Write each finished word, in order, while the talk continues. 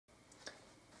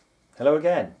Hello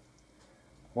again.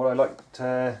 What I'd like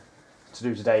to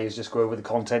do today is just go over the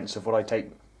contents of what I take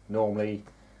normally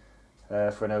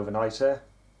for an overnighter.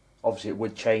 Obviously it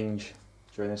would change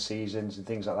during the seasons and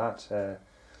things like that,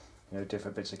 you know,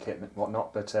 different bits of kit and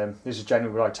whatnot, but this is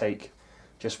generally what I take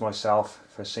just myself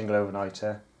for a single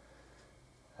overnighter.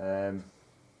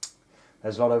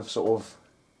 There's a lot of sort of,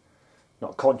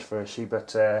 not controversy,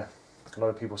 but a lot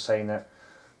of people saying that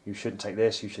you shouldn't take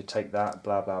this, you should take that,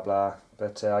 blah blah blah.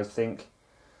 But I think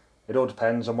it all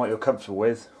depends on what you're comfortable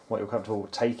with, what you're comfortable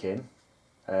taking,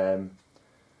 how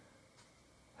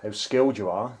skilled you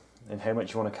are, and how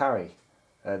much you want to carry.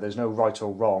 There's no right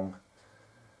or wrong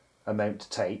amount to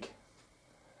take.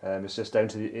 It's just down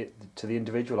to the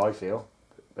individual, I feel.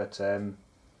 But you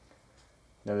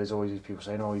know, there's always these people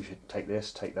saying, "Oh, you should take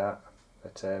this, take that."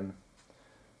 But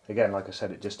again, like I said,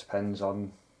 it just depends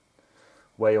on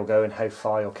where you're going, how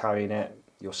far you're carrying it,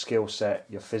 your skill set,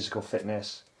 your physical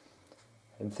fitness,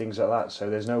 and things like that.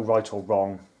 So there's no right or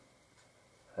wrong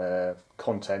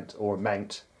content or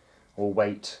amount or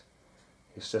weight.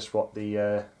 It's just what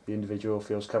the individual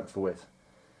feels comfortable with.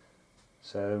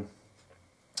 So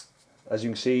as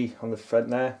you can see on the front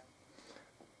there,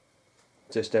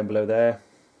 just down below there,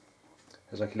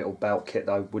 there's like a little belt kit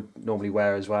that I would normally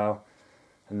wear as well,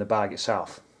 and the bag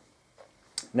itself.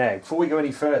 Now, before we go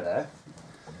any further,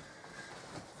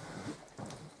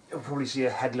 you'll probably see a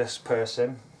headless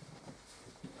person.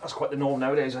 That's quite the norm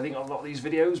nowadays, I think, on a lot of these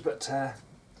videos, but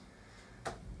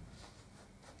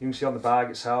you can see on the bag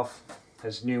itself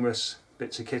there's numerous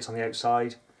bits of kit on the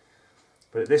outside,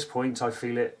 but at this point I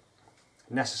feel it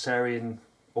necessary and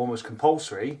almost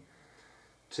compulsory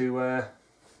to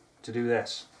do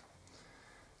this.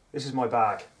 This is my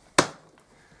bag.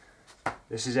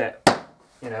 This is it.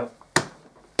 You know,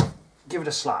 give it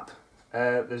a slap.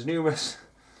 There's numerous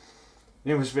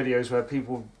videos where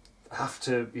people have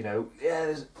to, you know,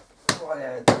 you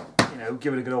know,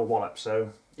 give it a good old wallop.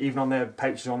 So even on their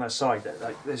pouches on their side,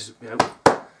 like this, you know,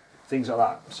 things like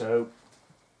that. So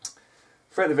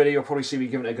throughout the video, you'll probably see me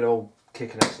giving it a good old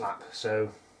kick and a slap.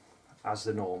 So as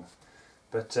the norm.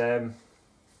 But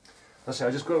let's say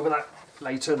I'll just go over that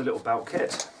later. The little belt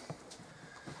kit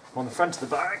on the front of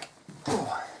the bag.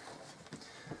 Oh.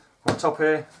 On top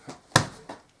here,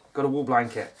 got a wool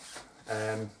blanket.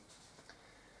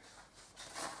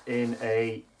 In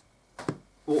a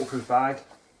waterproof bag.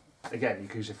 Again, you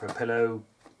can use it for a pillow,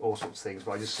 all sorts of things,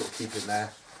 but I just sort of keep it in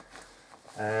there.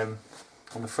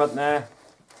 On the front there,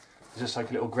 there's just like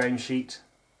a little ground sheet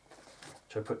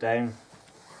which I put down.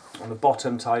 On the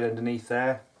bottom, tied underneath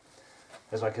there,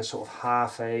 there's like a sort of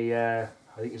half a, I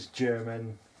think it's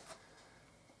German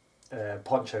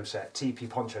poncho set, TP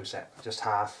poncho set, just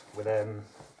half, with a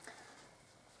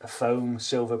foam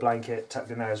silver blanket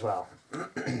tucked in there as well.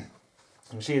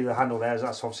 You can see the handle there,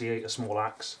 that's obviously a small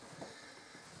axe.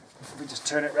 If we just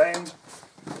turn it round,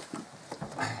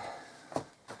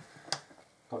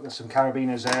 got some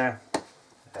carabiners there,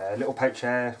 a little pouch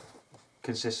there,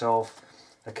 consists of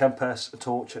a compass, a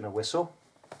torch and a whistle.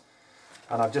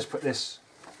 And I've just put this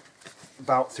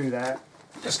belt through there,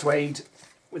 just weighed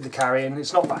with the carrying.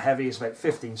 It's not that heavy, it's about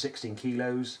 15-16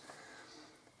 kilos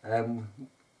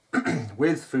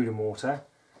with food and water,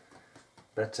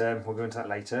 but we'll go into that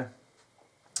later.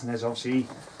 And there's obviously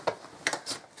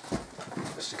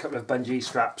just a couple of bungee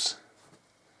straps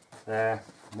there,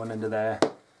 one under there,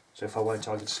 so if I wanted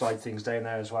to I could slide things down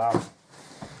there as well.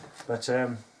 But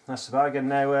that's the bag, and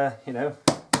now you know,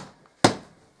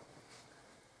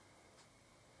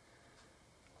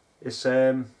 it's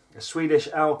a Swedish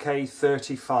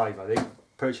LK35, I think,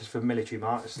 purchased from Military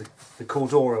Mart. It's the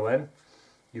Cordura one.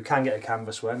 You can get a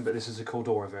canvas one, but this is the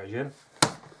Cordura version.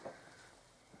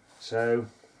 So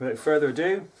without further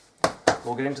ado,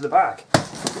 we'll get into the bag.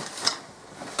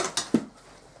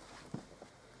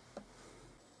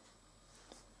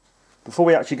 Before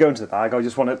we actually go into the bag, I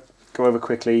just want to go over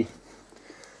quickly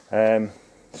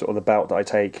sort of the belt that I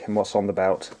take and what's on the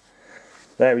belt.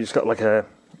 There we just got like a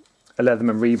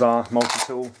Leatherman rebar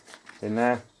multi-tool in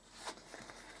there.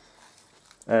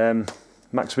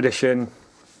 Maxpedition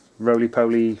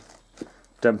roly-poly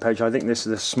dump pouch. I think this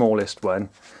is the smallest one.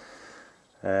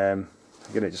 I'm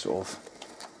going to just sort of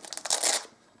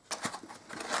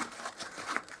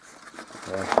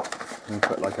you can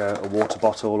put like a water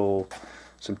bottle or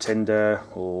some tinder,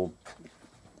 or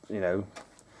you know,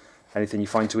 anything you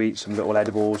find to eat, some little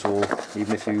edibles, or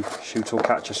even if you shoot or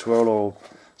catch a squirrel or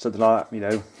something like that, you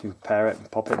know, you pair it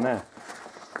and pop it in there.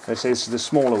 This is the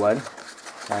smaller one,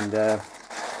 and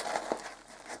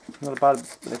not a bad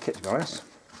bit of kit, to be honest.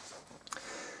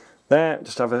 There,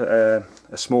 just have a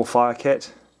small fire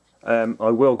kit. I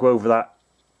will go over that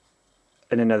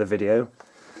in another video.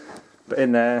 But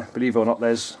in there, believe it or not,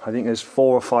 I think there's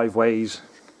 4 or 5 ways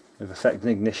of affecting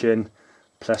ignition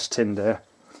plus tinder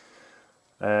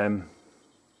to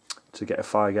get a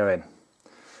fire going.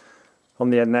 On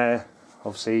the end there,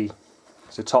 obviously,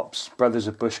 it's a Tops Brothers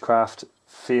of Bushcraft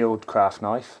field craft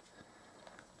knife,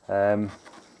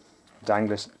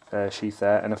 dangler sheath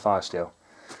there, and a fire steel.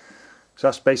 So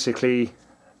that's basically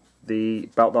the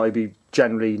belt that I'd be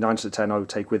generally 9 to 10 I would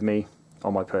take with me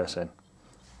on my person.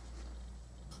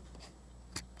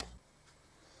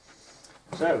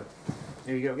 So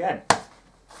here we go again.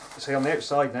 So on the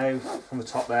outside now, on the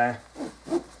top there,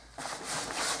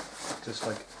 just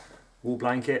like wool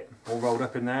blanket all rolled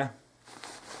up in there.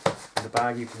 In the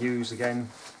bag you can use again,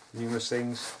 numerous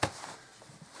things.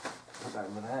 Put that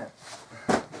over there.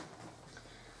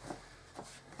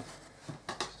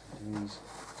 These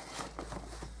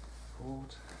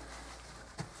forward.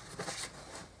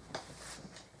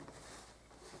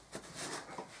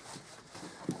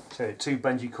 So 2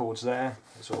 bungee cords there,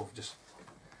 sort of just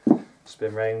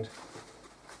spin round.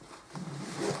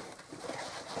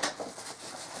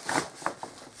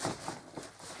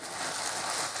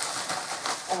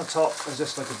 On the top there's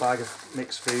just like a bag of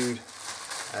mixed food,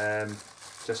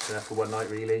 just enough for one night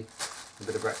really, a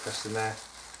bit of breakfast in there.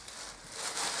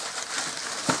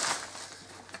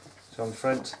 So on the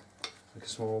front, like a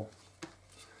small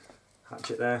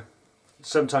hatchet there.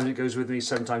 Sometimes it goes with me,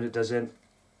 sometimes it doesn't,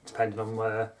 depending on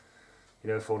where, you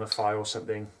know, if I want a fire or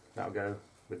something, that'll go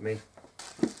with me.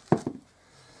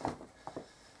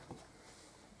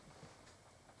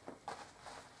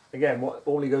 Again, what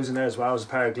only goes in there as well is a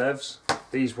pair of gloves.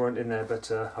 These weren't in there,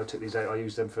 but I took these out, I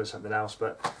used them for something else,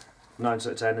 but 9 out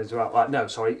of 10 as well. No,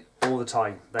 sorry, all the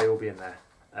time, they will be in there.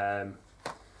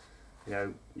 You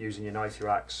know, using your knife, your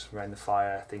axe around the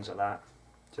fire, things like that.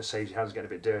 Just saves your hands getting a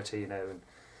bit dirty, you know, and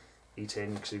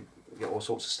eating, because you get all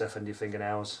sorts of stuff under your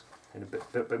fingernails. And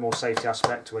a bit more safety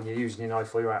aspect when you're using your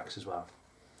knife or your axe as well.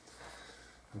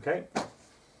 Okay.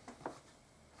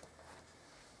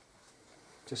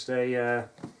 Just a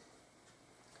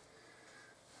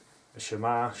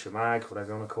shamag,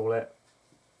 whatever you want to call it.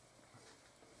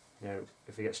 You know,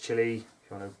 if it gets chilly,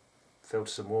 if you want to filter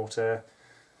some water,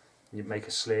 you make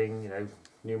a sling, you know,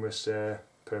 numerous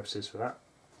purposes for that.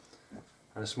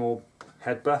 And a small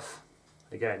head buff,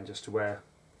 again, just to wear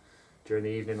during the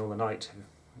evening or the night.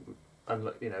 And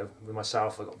you know, with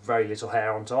myself, I've got very little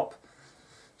hair on top,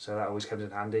 so that always comes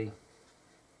in handy.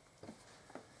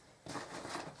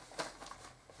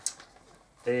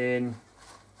 In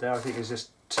there, I think there's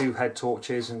just 2 head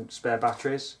torches and spare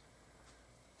batteries,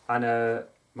 and a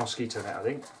mosquito net, I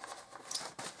think.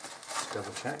 Just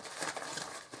double check.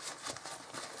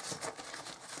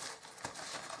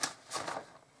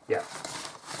 Yeah,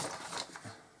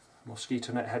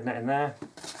 mosquito net, head net in there.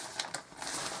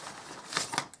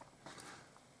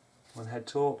 1 head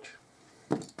torch.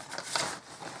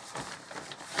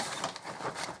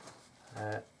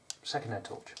 Second head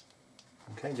torch.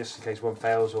 Okay, just in case one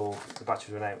fails or the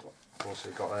batteries run out. I've also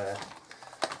got a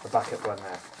backup one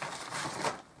there.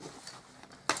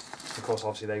 Of course,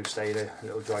 obviously they stay in a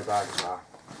little dry bag as well.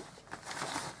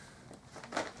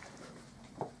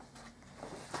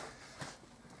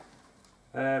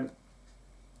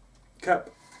 Cup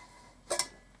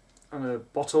and a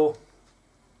bottle,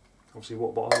 obviously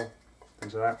water bottle,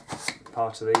 things like that.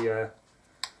 Part of the,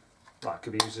 well, it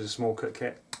could be used as a small cook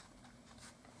kit,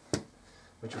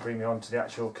 which will bring me on to the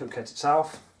actual cook kit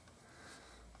itself.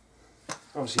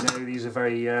 Obviously now these are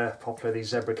very popular, these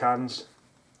zebra cans,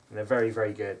 and they're very,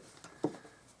 very good.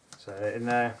 So in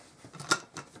there,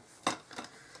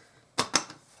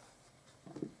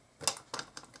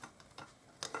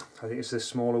 I think it's the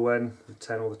smaller one, the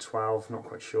 10 or the 12, not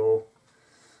quite sure.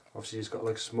 Obviously it's got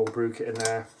like a small brew kit in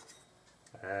there,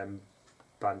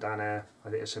 bandana, I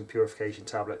think there's some purification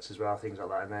tablets as well, things like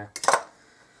that in there.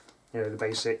 You know, the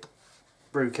basic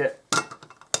brew kit.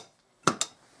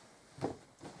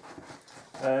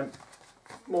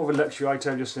 More of a luxury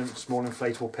item, just a small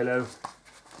inflatable pillow.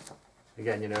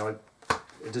 Again, you know,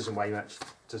 it doesn't weigh much,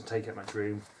 doesn't take up much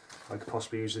room. I could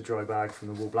possibly use the dry bag from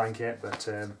the wool blanket, but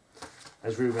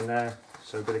there's room in there,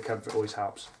 so a bit of comfort always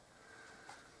helps.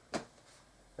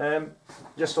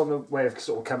 Just on the way of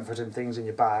sort of comforting things in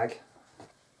your bag,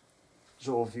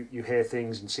 sort of you hear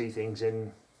things and see things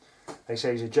in, they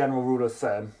say as a general rule of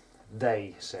thumb,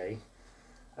 they say,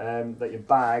 that your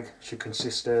bag should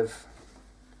consist of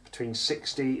between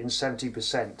 60 and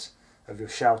 70% of your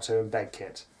shelter and bed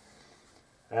kit.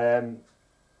 I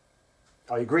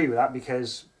agree with that,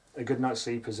 because a good night's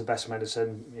sleep is the best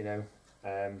medicine, you know.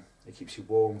 It keeps you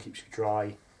warm, keeps you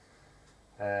dry.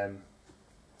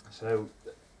 So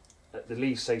at the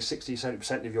least say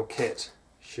 60-70% of your kit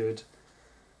should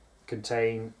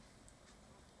contain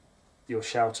your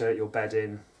shelter, your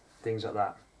bedding, things like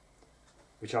that,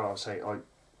 which I'll say I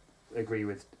agree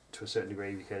with to a certain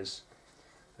degree, because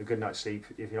a good night's sleep,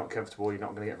 if you're not comfortable, you're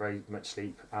not going to get very much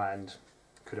sleep and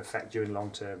could affect you in the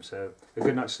long term. So a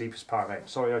good night's sleep is paramount.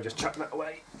 Sorry, I just chucked that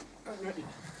away.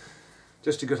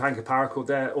 Just a good hank of paracord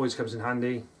there, always comes in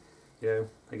handy. You know,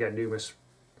 again, numerous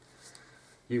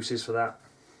uses for that.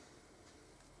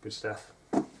 Good stuff.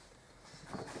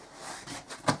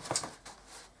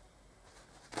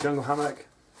 Jungle hammock.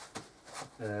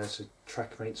 It's a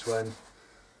Trekmates one.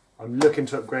 I'm looking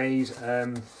to upgrade.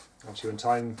 Obviously, when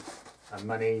time and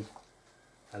money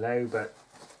allow, but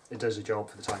it does the job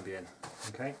for the time being.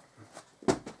 Okay.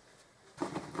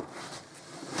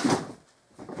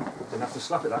 Didn't have to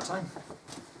slap it that time.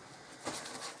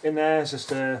 In there is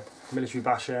just a military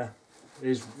basher. It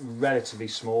is relatively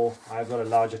small. I've got a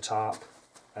larger tarp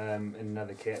in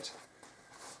another kit,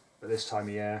 but this time of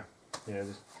year, you know,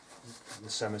 the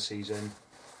summer season,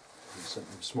 it's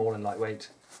something small and lightweight.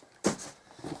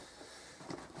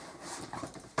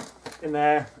 In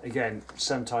there, again,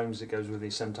 sometimes it goes with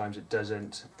these, sometimes it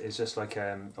doesn't. It's just like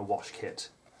a wash kit.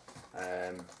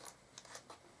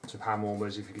 Some hand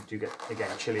warmers, if you do get, again,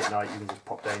 chilly at night, you can just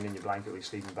pop down in your blanket or your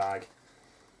sleeping bag.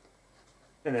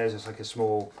 And there's just like a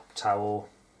small towel,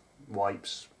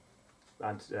 wipes,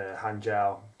 and hand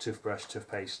gel, toothbrush,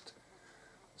 toothpaste,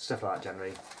 stuff like that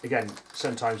generally. Again,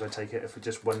 sometimes I take it for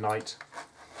just one night.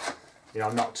 You know,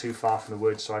 I'm not too far from the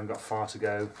woods, so I haven't got far to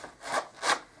go.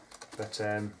 But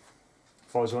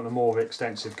if I was on a more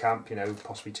extensive camp, you know,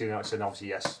 possibly 2 nights, then obviously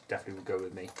yes, definitely would go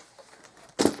with me.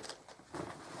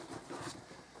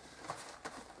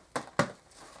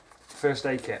 First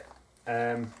aid kit,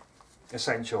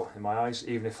 essential in my eyes.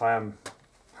 Even if I am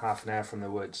half an hour from the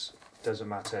woods, doesn't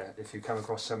matter. If you come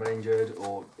across someone injured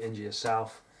or injure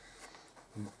yourself,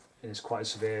 and it's quite a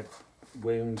severe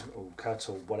wound or cut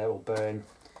or whatever, or burn,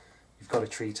 you've got to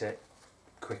treat it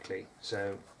quickly.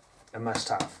 So a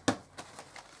must-have.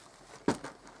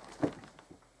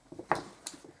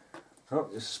 Oh,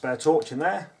 there's a spare torch in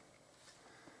there.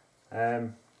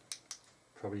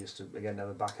 Probably just to, again,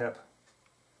 another backup.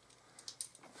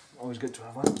 Always good to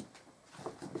have one.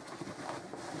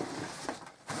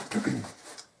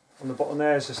 On the bottom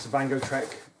there is just a Vango Trek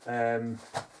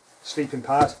sleeping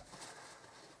pad.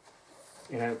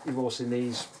 You know, you've all seen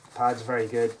these pads, very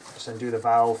good. Just undo the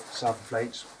valve,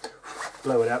 self-inflates,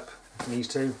 blow it up if it needs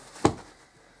to.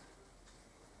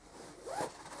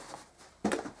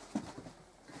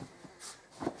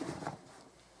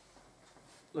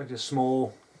 Like a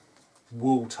small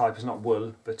wool type, it's not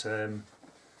wool, but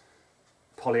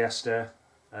polyester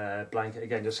blanket,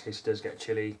 again, just in case it does get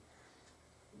chilly.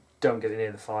 Don't get it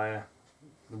near the fire.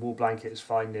 The wool blanket is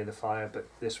fine near the fire, but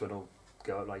this one will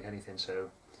go up like anything.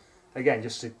 So again,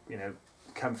 just to, you know,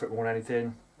 comfort more than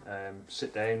anything.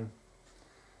 Sit down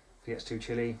if it gets too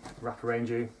chilly, wrap around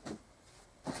you.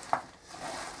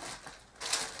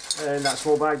 And that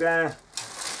small bag there,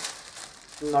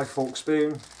 knife, fork,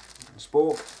 spoon, and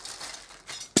spork.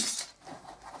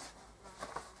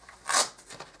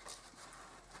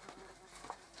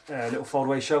 A little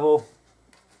fold-away shovel,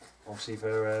 obviously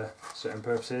for certain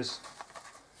purposes.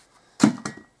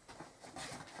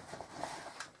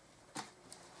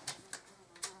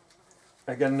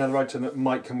 Again, another item that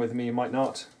might come with me, might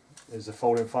not, is the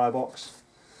folding firebox.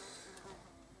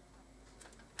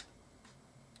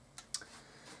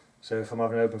 So if I'm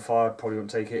having an open fire, I probably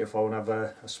wouldn't take it. If I want to have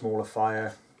a smaller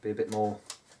fire, be a bit more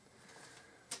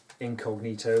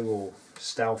incognito or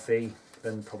stealthy,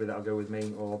 then probably that'll go with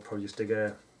me. Or I'll probably just dig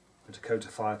a Dakota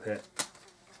fire pit.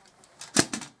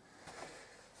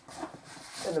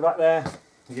 In the back there,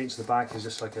 against the back, is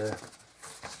just like a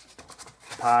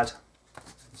pad,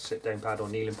 sit down pad or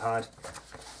kneeling pad.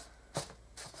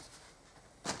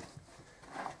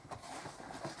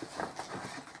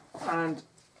 And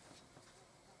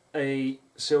a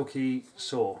silky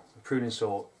saw, a pruning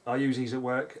saw. I use these at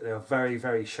work. They are very,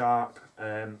 very sharp.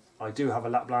 I do have a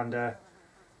Laplander.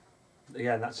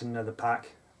 Again, that's in another pack.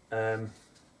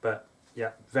 But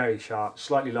yeah, very sharp.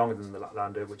 Slightly longer than the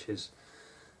Laplander, which is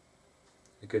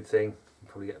a good thing. You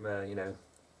probably get you know,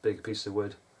 bigger piece of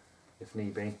wood if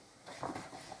need be.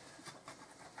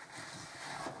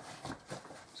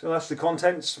 So that's the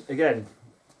contents. Again,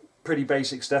 pretty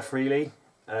basic stuff really.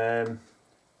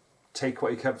 Take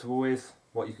what you're comfortable with,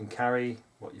 what you can carry,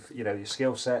 what you know, your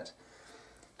skill set.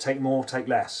 Take more, take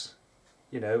less.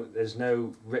 You know, there's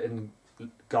no written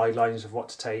guidelines of what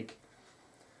to take.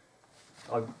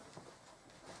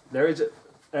 There is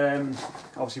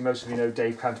Obviously most of you know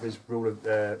Dave Canterbury's rule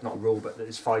of, not rule, but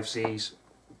it's 5 C's.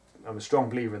 I'm a strong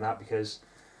believer in that because,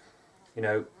 you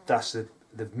know, that's the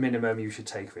minimum you should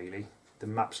take really, the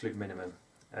absolute minimum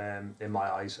in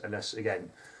my eyes, unless again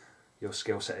your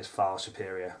skill set is far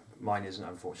superior. Mine isn't,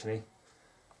 unfortunately,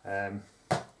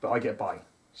 but I get by.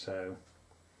 So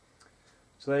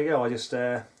there you go. I just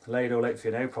lay it all out for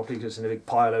you now, properly, just in a big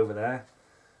pile over there,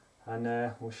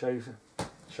 and we'll show you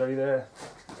the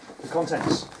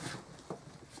contents.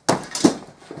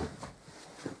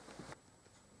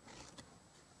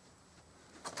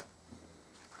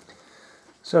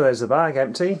 So there's the bag,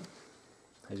 empty,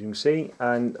 as you can see,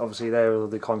 and obviously there are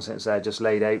the contents there, just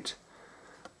laid out.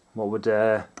 What would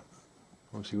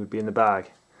obviously would be in the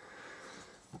bag.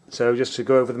 So just to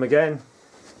go over them again: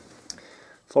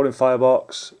 folding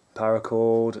firebox,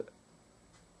 paracord,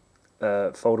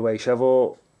 fold away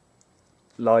shovel,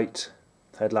 light,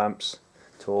 headlamps,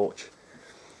 torch,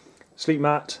 sleep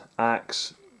mat,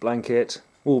 axe, blanket,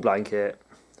 wool blanket,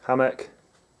 hammock,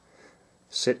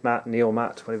 sit mat, kneel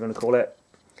mat, whatever you want to call it,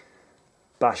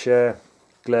 basher,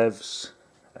 gloves,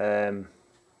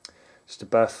 just a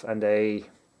buff and a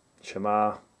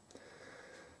shamar,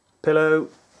 pillow,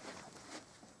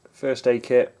 first aid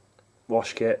kit,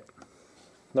 wash kit,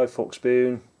 knife, fork,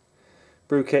 spoon,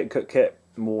 brew kit, cook kit,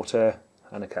 water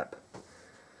and a cup.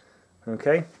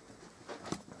 Okay,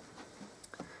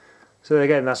 so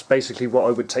again, that's basically what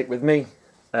I would take with me,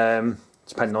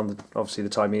 depending on obviously the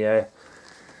time of year.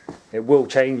 It will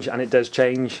change, and it does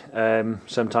change.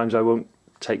 Sometimes I won't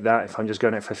take that if I'm just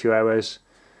going out for a few hours.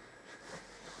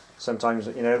 Sometimes,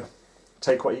 you know,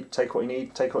 take what you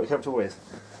need, take what you're comfortable with.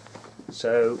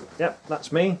 So yeah,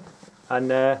 that's me,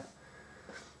 and I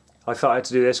thought I had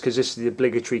to do this because this is the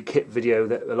obligatory kit video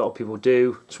that a lot of people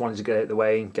do. Just wanted to get it out of the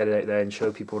way, get it out there and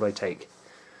show people what I take.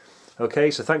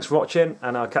 Okay, so thanks for watching,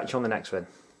 and I'll catch you on the next one.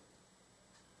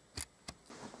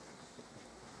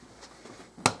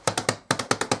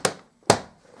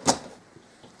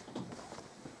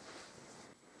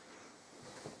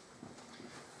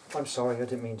 I'm sorry, I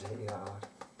didn't mean to hit you that hard.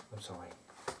 I'm sorry.